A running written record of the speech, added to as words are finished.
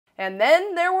And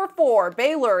then there were four: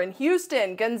 Baylor and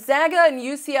Houston, Gonzaga and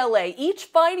UCLA, each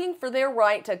fighting for their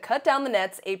right to cut down the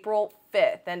nets April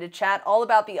 5th. And to chat all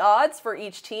about the odds for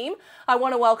each team, I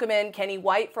want to welcome in Kenny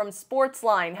White from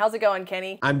SportsLine. How's it going,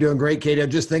 Kenny? I'm doing great, Katie. I'm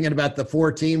just thinking about the four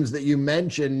teams that you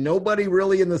mentioned. Nobody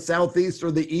really in the Southeast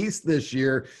or the East this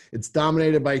year. It's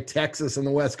dominated by Texas and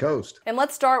the West Coast. And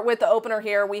let's start with the opener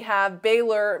here. We have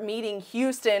Baylor meeting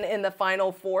Houston in the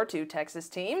Final Four, two Texas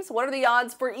teams. What are the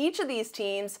odds for each of these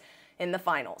teams in the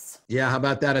finals? Yeah, how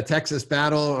about that? A Texas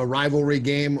battle, a rivalry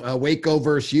game, Waco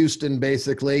versus Houston,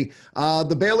 basically.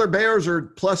 The Baylor Bears are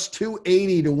plus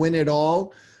 280 to win it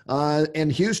all,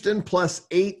 and Houston plus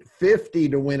 850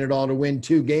 to win it all, to win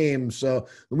two games. So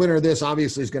the winner of this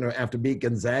obviously is going to have to beat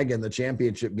Gonzaga in the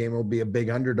championship game. It will be a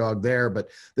big underdog there, but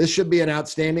this should be an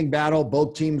outstanding battle.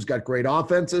 Both teams got great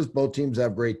offenses. Both teams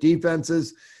have great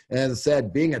defenses. And as I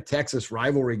said, being a Texas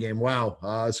rivalry game, wow,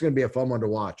 it's going to be a fun one to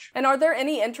watch. And are there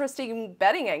any interesting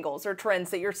betting angles or trends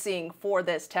that you're seeing for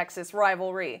this Texas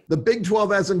rivalry? The Big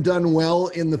 12 hasn't done well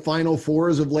in the Final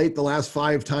Fours of late. The last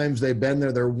 5 times they've been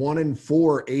there, they're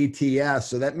 1-4 ATS.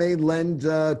 So that may lend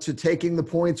to taking the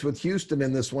points with Houston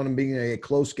in this one and being a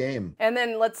close game. And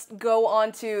then let's go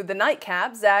on to the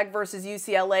nightcap, Zag versus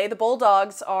UCLA. The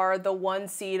Bulldogs are the 1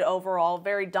 seed overall,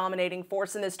 very dominating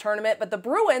force in this tournament, but the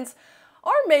Bruins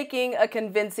are making a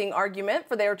convincing argument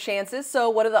for their chances. So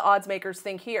what do the odds makers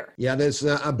think here? Yeah, there's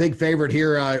a big favorite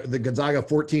here. The Gonzaga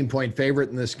 14-point favorite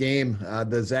in this game.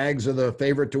 The Zags are the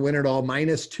favorite to win it all,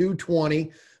 minus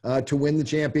 220 to win the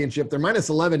championship. They're minus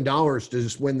 $11 to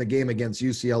just win the game against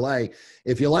UCLA.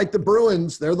 If you like the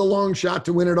Bruins, they're the long shot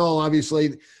to win it all,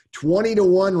 obviously.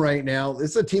 20-1 right now. This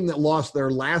is a team that lost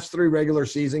their last 3 regular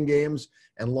season games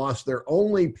and lost their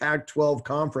only Pac-12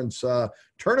 conference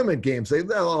tournament games. They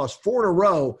lost 4 in a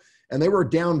row, and they were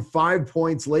down 5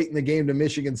 points late in the game to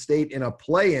Michigan State in a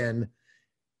play-in,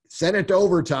 sent it to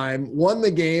overtime, won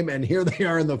the game, and here they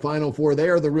are in the Final Four. They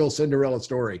are the real Cinderella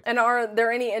story. And are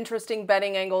there any interesting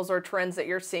betting angles or trends that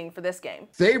you're seeing for this game?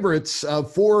 Favorites,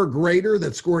 4 or greater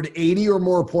that scored 80 or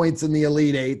more points in the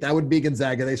Elite Eight, that would be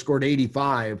Gonzaga. They scored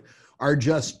 85, are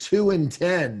just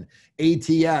 2-10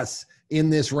 ATS in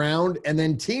this round. And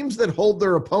then teams that hold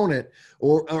their opponent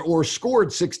or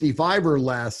scored 65 or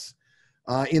less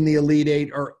in the Elite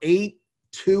Eight are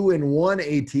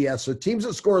 8-2-1 ATS. So teams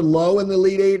that score low in the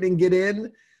Elite Eight and get in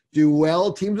do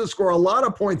well. Teams that score a lot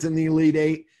of points in the Elite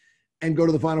Eight and go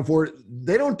to the Final Four,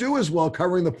 they don't do as well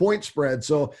covering the point spread.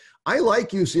 So I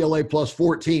like UCLA plus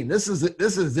 14. This is it.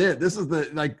 This is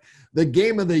the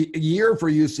game of the year for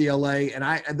UCLA,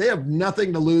 and they have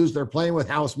nothing to lose. They're playing with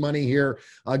house money here.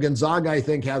 Gonzaga, I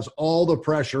think, has all the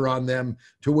pressure on them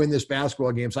to win this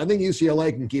basketball game. So I think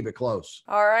UCLA can keep it close.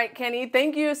 All right, Kenny,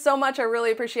 thank you so much. I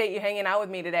really appreciate you hanging out with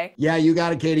me today. Yeah, you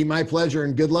got it, Katie. My pleasure,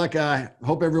 and good luck.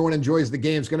 Hope everyone enjoys the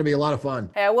game. It's going to be a lot of fun.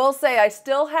 Hey, I will say I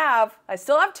still have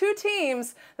 2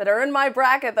 teams that are in my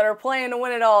bracket that are playing to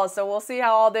win it all. So we'll see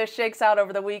how all this shakes out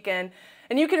over the weekend.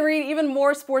 And you can read even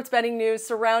more sports betting news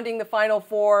surrounding the Final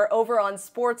Four over on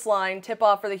SportsLine.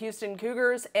 Tip-off for the Houston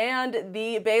Cougars and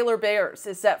the Baylor Bears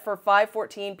is set for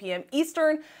 5:14 p.m.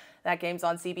 Eastern. That game's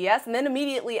on CBS. And then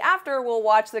immediately after, we'll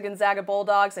watch the Gonzaga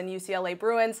Bulldogs and UCLA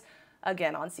Bruins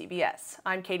again on CBS.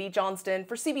 I'm Katie Johnston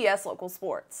for CBS Local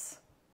Sports.